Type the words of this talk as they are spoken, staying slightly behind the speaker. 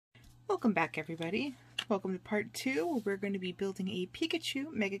Welcome back, everybody. Welcome to part 2, where we're going to be building a Pikachu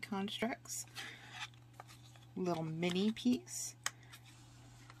Mega Construx little mini piece.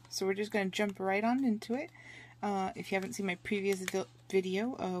 So we're just going to jump right on into it. If you haven't seen my previous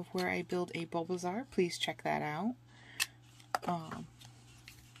video of where I build a Bulbasaur, please check that out.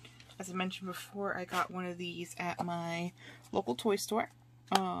 As I mentioned before, I got one of these at my local toy store.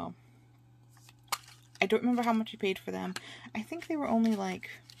 I don't remember how much I paid for them. I think they were only like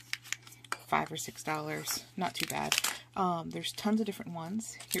 $5 or $6. Not too bad. There's tons of different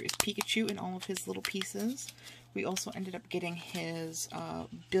ones. Here is Pikachu in all of his little pieces. We also ended up getting his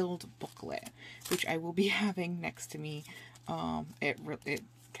build booklet, which I will be having next to me. It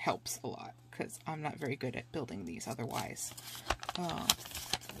helps a lot because I'm not very good at building these otherwise.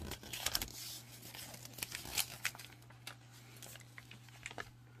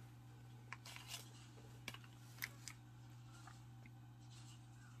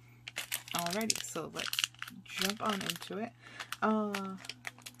 Alrighty, so let's jump on into it. I'm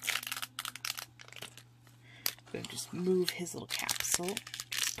going to just move his little capsule,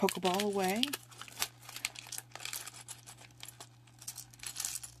 Pokeball away.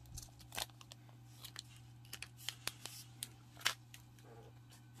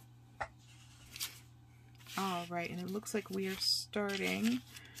 Alright, and it looks like we are starting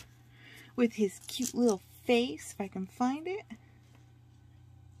with his cute little face, if I can find it.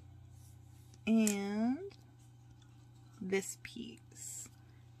 And this piece.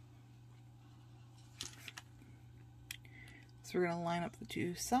 So we're going to line up the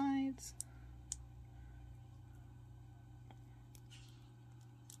two sides.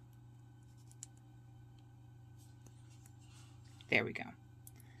 There we go.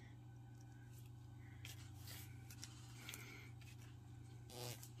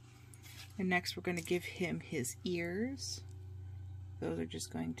 And next we're going to give him his ears. Those are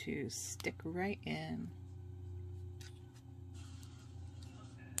just going to stick right in.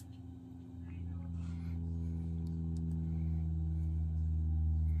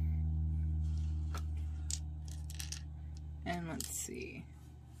 And let's see.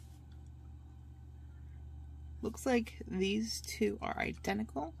 Looks like these two are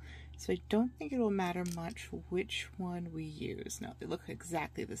identical, so I don't think it will matter much which one we use. No, they look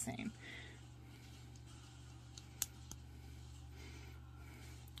exactly the same.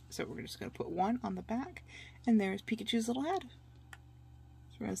 So we're just going to put one on the back, and there's Pikachu's little head.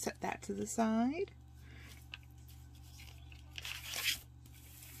 So we're going to set that to the side.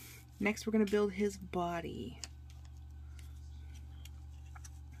 Next we're going to build his body.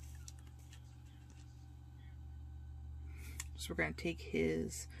 So we're going to take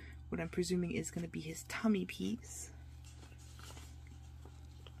his, what I'm presuming is going to be his tummy piece.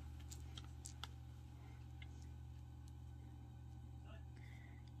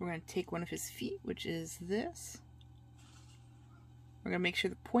 We're going to take one of his feet, which is this. We're going to make sure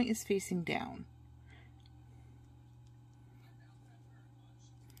the point is facing down.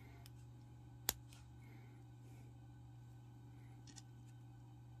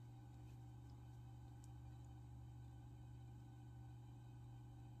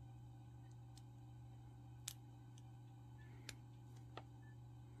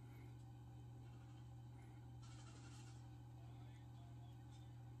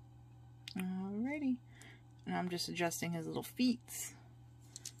 Alrighty, and I'm just adjusting his little feet.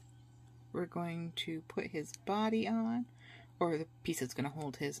 We're going to put his body on, or the piece that's going to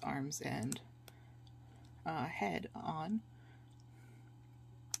hold his arms and head on.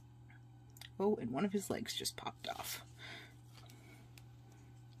 Oh, and one of his legs just popped off.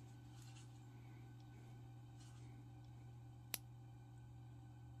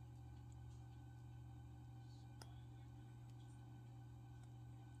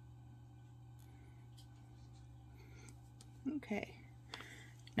 Okay,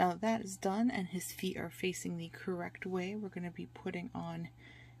 now that that is done and his feet are facing the correct way, we're going to be putting on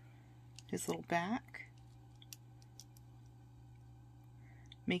his little back,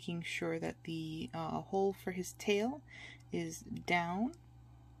 making sure that the hole for his tail is down.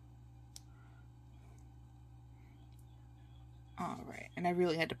 Alright, and I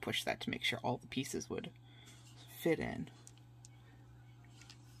really had to push that to make sure all the pieces would fit in.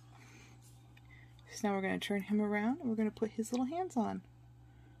 So now we're going to turn him around and we're going to put his little hands on.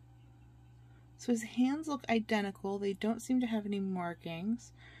 So his hands look identical. They don't seem to have any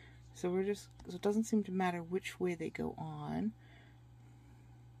markings. So it doesn't seem to matter which way they go on.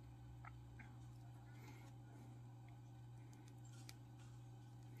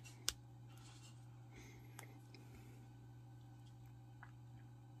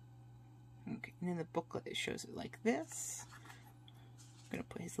 Okay, and in the booklet it shows it like this. going to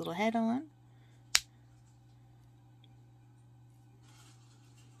put his little head on.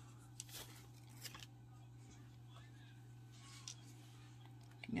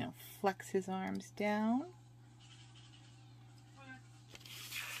 Now flex his arms down.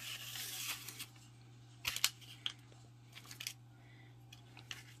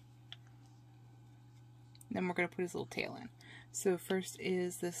 Then we're going to put his little tail in. So first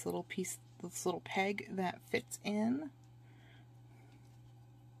is this little piece, this little peg that fits in.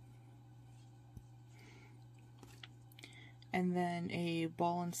 And then a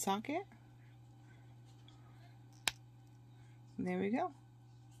ball and socket. There we go.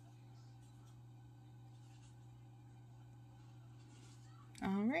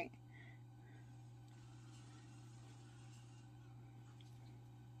 All right.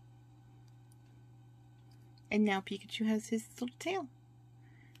 And now Pikachu has his little tail.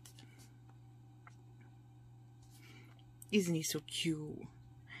 Isn't he so cute?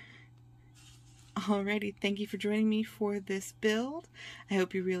 Alrighty, thank you for joining me for this build. I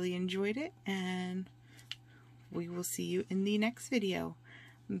hope you really enjoyed it, and we will see you in the next video.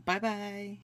 Bye-bye.